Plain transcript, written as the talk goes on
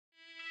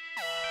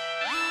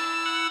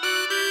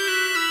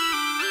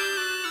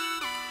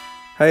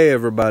Hey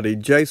everybody,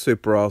 Jay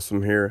Super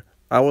Awesome here.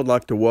 I would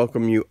like to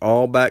welcome you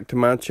all back to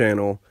my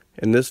channel.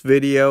 In this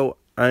video,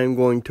 I am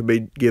going to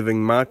be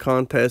giving my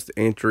contest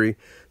entry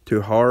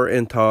to Horror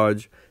and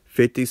TOJ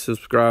 50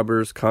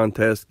 subscribers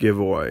contest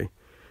giveaway.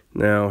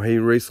 Now, he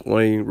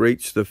recently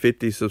reached the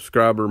 50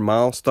 subscriber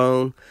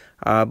milestone.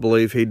 I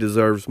believe he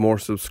deserves more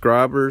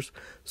subscribers.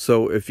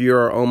 So if you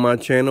are on my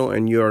channel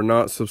and you are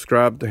not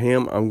subscribed to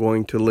him, I'm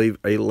going to leave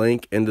a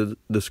link in the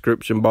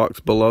description box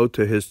below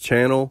to his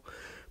channel.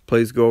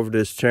 Please go over to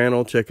his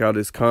channel, check out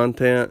his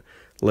content,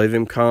 leave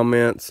him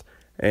comments,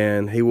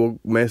 and he will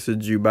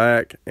message you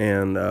back.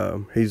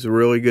 And he's a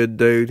really good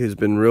dude. He's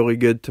been really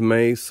good to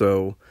me,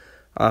 so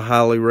I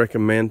highly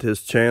recommend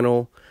his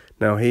channel.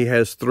 Now, he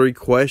has 3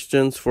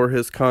 questions for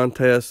his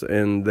contest,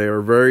 and they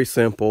are very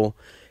simple.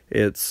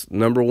 It's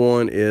number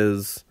 1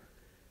 is,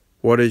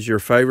 what is your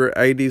favorite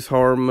 80s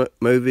horror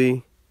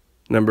movie?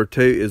 Number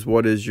 2 is,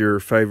 what is your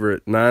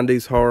favorite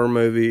 90s horror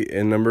movie?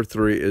 And number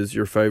 3 is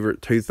your favorite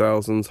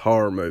 2000s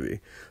horror movie.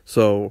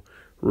 So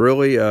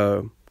really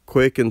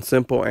quick and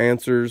simple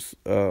answers.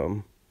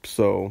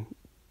 So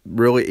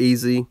really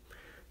easy.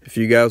 If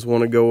you guys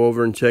want to go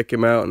over and check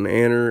him out and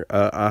enter,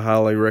 I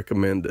highly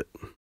recommend it.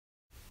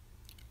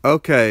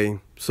 Okay,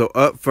 so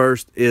up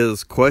first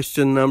is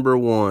question number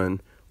 1.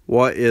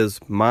 What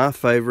is my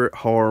favorite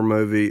horror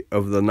movie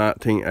of the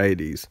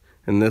 1980s?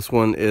 And this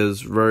one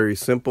is very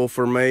simple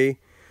for me.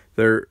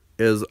 There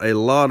is a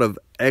lot of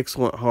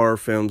excellent horror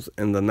films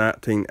in the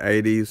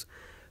 1980s,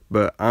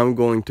 but I'm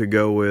going to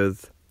go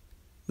with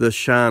The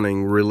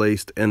Shining,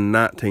 released in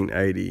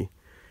 1980.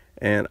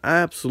 And I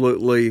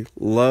absolutely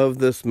love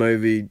this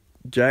movie.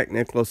 Jack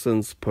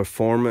Nicholson's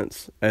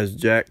performance as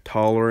Jack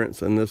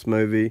Torrance in this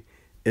movie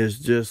is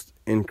just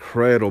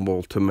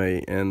incredible to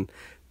me. And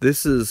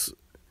this is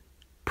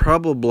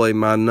probably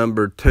my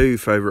number 2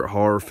 favorite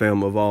horror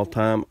film of all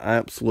time. I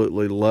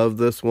absolutely love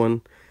this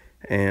one.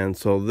 And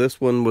so this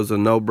one was a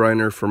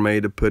no-brainer for me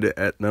to put it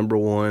at number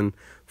 1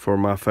 for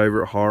my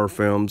favorite horror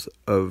films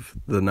of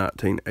the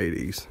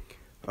 1980s.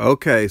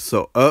 Okay,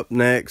 so up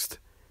next,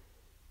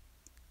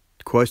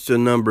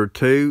 question number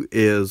 2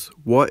 is,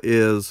 what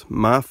is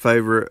my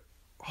favorite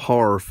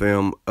horror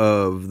film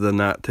of the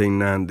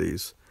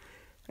 1990s?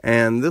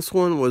 And this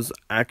one was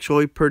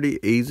actually pretty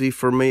easy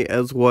for me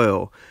as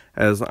well,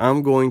 as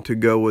I'm going to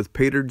go with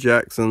Peter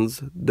Jackson's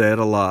Dead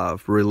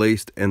Alive,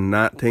 released in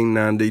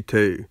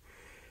 1992.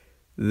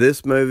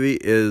 This movie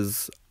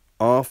is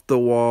off the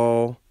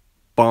wall,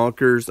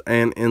 bonkers,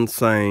 and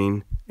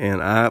insane,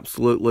 and I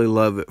absolutely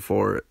love it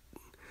for it.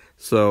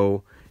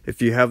 So if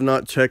you have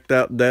not checked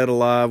out Dead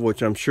Alive,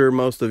 which I'm sure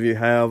most of you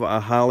have, I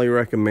highly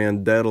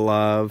recommend Dead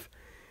Alive.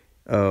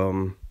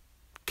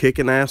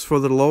 Kicking ass for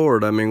the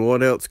Lord. I mean,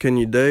 what else can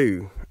you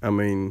do? I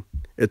mean,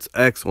 it's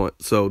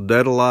excellent. So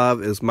Dead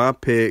Alive is my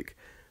pick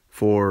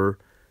for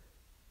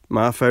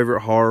my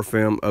favorite horror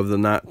film of the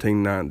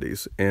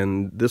 1990s.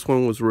 And this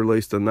one was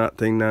released in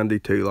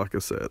 1992, like I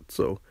said.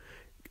 So,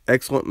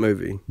 excellent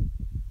movie.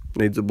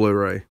 Needs a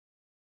Blu-ray.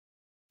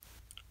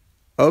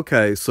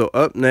 Okay, so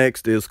up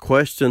next is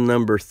question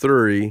number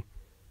 3.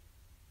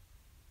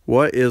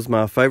 What is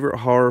my favorite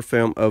horror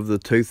film of the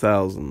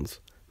 2000s?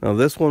 Now,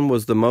 this one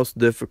was the most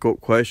difficult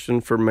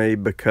question for me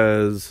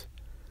because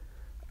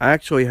I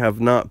actually have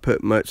not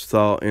put much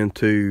thought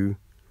into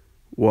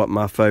what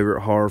my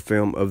favorite horror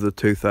film of the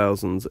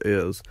 2000s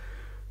is.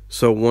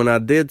 So when I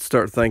did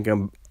start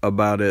thinking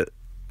about it,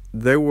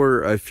 there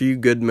were a few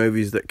good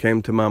movies that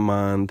came to my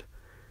mind,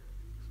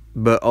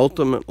 but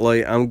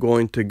ultimately I'm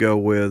going to go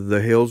with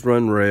The Hills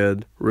Run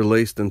Red,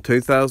 released in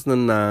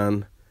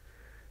 2009.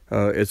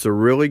 It's a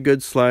really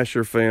good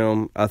slasher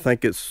film. I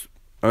think it's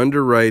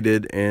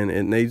underrated and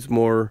it needs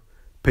more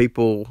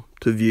people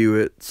to view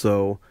it,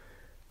 so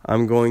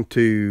I'm going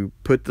to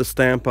put the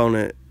stamp on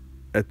it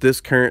at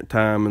this current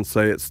time and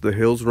say it's The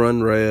Hills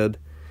Run Red.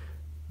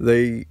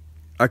 I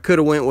could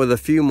have went with a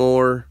few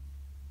more,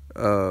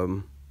 but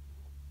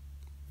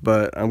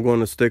I'm going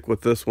to stick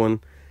with this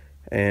one,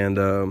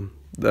 and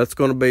that's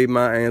going to be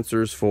my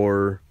answers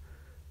for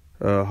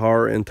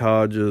Horror and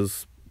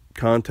TOJ's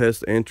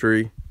contest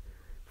entry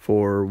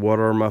for what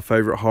are my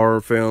favorite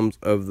horror films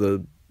of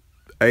the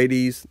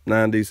 80s,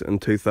 90s, and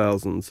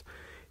 2000s.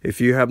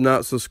 If you have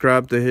not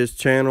subscribed to his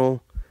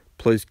channel,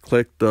 please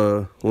click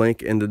the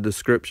link in the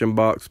description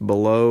box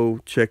below.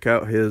 Check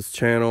out his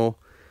channel.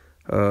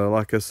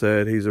 Like I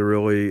said, he's a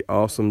really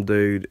awesome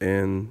dude,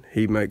 and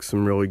he makes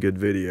some really good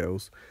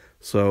videos.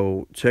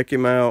 So check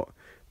him out.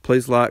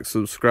 Please like,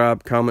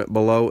 subscribe, comment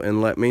below,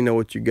 and let me know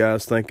what you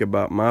guys think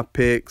about my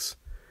picks.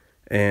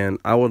 And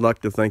I would like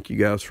to thank you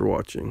guys for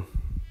watching.